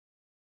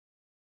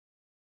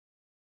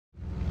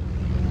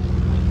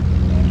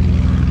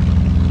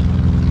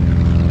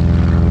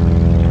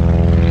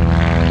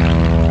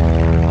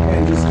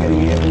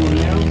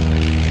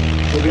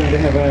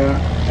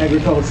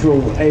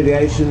agricultural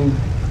aviation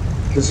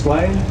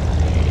display.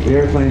 The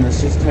airplane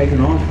that's just taken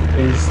off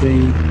is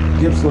the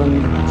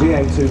Gippsland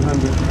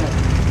GA200.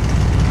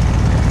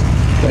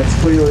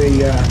 That's clearly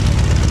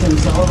Tim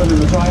Sullivan in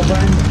the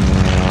triplane.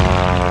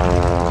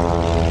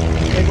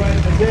 Big way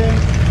to the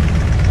gear.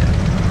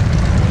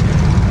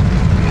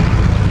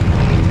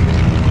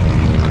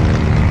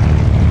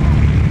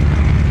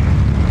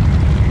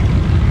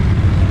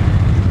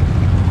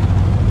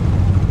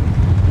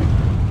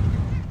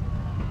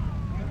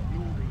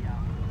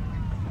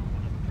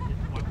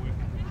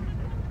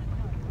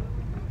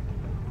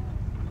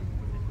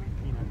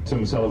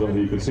 Tim Sullivan,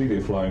 who you can see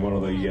there flying one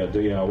of the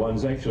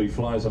DR1s, actually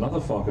flies another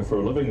Fokker for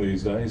a living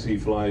these days. He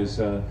flies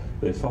the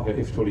Fokker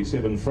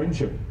F-27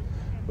 Friendship,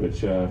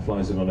 which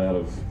flies in and out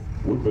of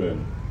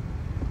Woodburn.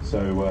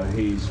 So no wonder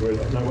he's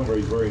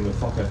wearing the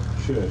Fokker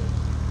shirt.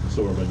 I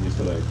saw him in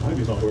yesterday. I hope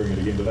he's not wearing it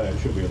again today. It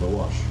should be in the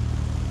wash.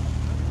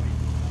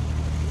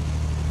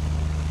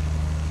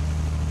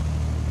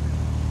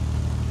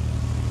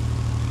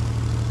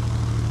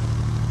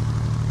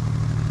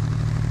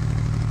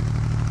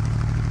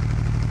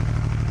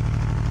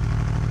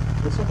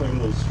 There's something a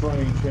little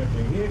strange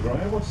happening here,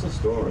 Graham. What's the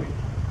story?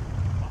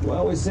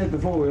 Well, we said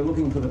before we were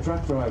looking for the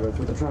truck driver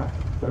for the truck,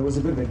 but it was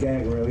a bit of a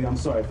gag, really. I'm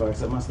sorry,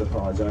 folks. I must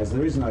apologise.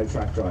 There is no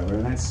truck driver,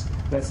 and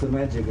that's the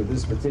magic of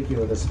this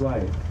particular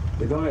display.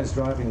 The guy who's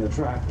driving the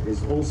truck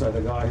is also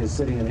the guy who's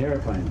sitting in the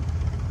aeroplane,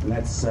 and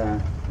that's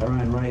our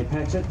own Ray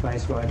Patchett,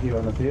 based right here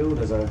on the field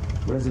as a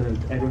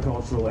resident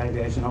agricultural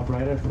aviation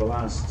operator for the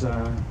last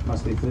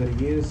must be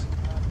 30 years.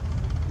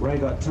 Ray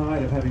got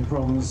tired of having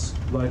problems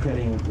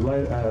locating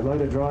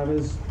loader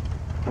drivers,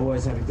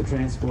 always having to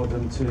transport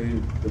them to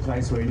the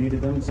place where he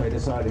needed them, so he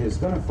decided he was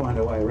going to find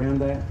a way around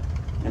that,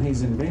 and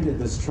he's invented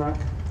this truck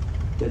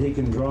that he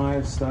can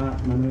drive,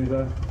 start,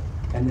 manoeuvre,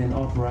 and then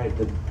operate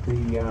the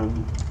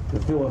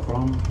filler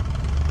from,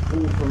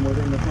 all from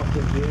within the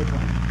cockpit of the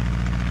airplane.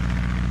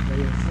 So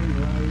you've seen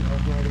Ray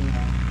operating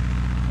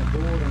a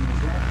board on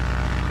his lap.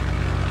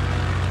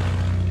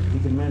 He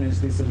can manage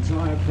this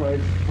entire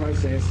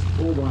process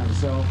all by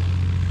himself.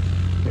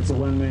 It's a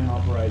one-man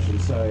operation,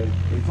 so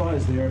he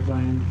flies the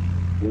airplane,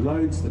 he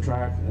loads the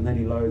truck, and then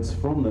he loads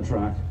from the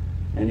truck,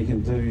 and he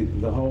can do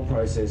the whole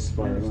process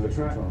by the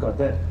truck. Got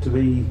that to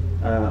be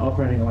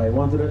operating the way he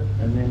wanted it,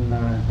 and then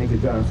he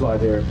could go and fly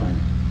the airplane.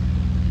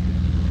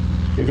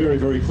 You're very,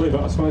 very clever.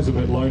 I suppose a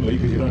bit lonely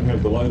because you don't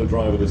have the loader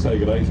driver to say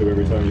good day to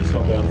every time you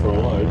stop down for a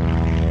load,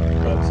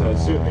 but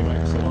certainly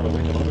makes a lot of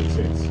economic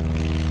sense.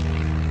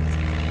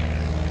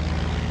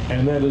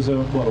 And that is a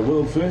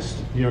world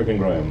first, you reckon,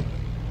 Graham?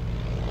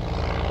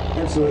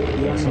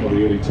 Absolutely. That's some of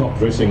the early top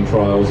dressing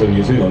trials in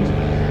New Zealand.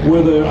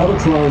 Were there other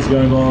trials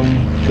going on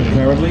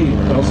concurrently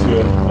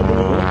elsewhere in the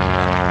world?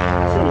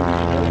 Surely the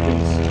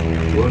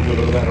Americans were a bit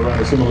of that around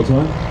a similar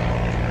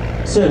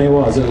time? Certainly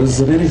was. It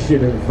was an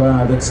initiative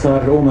that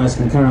started almost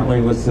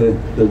concurrently with the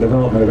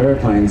development of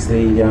airplanes.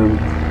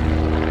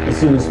 As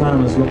soon as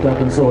farmers looked up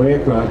and saw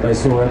aircraft, they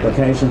saw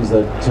applications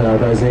that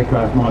those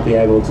aircraft might be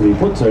able to be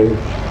put to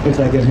if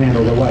they could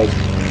handle the weight.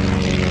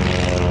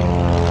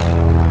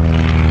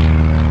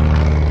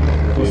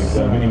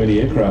 Many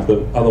aircraft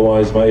that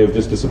otherwise may have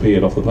just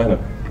disappeared off the planet.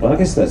 Well, I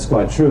guess that's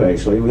quite true,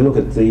 actually. We look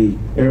at the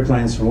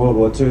airplanes from World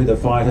War II, the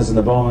fighters and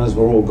the bombers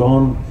were all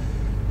gone,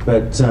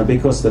 but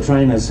because the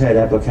trainers had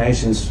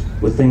applications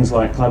with things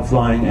like club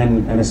flying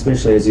and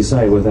especially, as you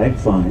say, with ag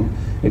flying,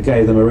 it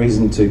gave them a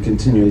reason to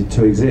continue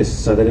to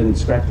exist, so they didn't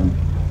scrap them.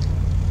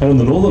 And in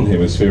the Northern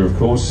Hemisphere, of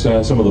course,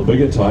 some of the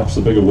bigger types,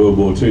 the bigger World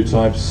War II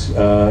types,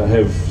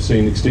 have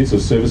seen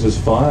extensive service as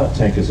fire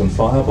tankers and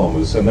fire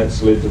bombers, and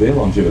that's led to their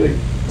longevity.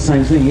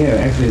 Same thing, yeah.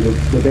 Actually,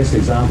 the best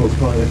example is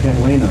probably the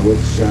Catalina, which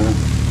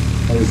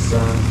has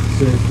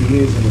served for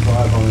years in the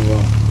fire bombing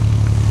world.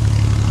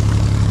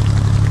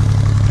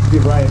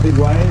 Give Ray a big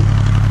wave.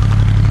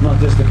 Not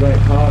just a great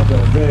pilot, but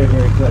a very,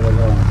 very clever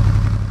guy.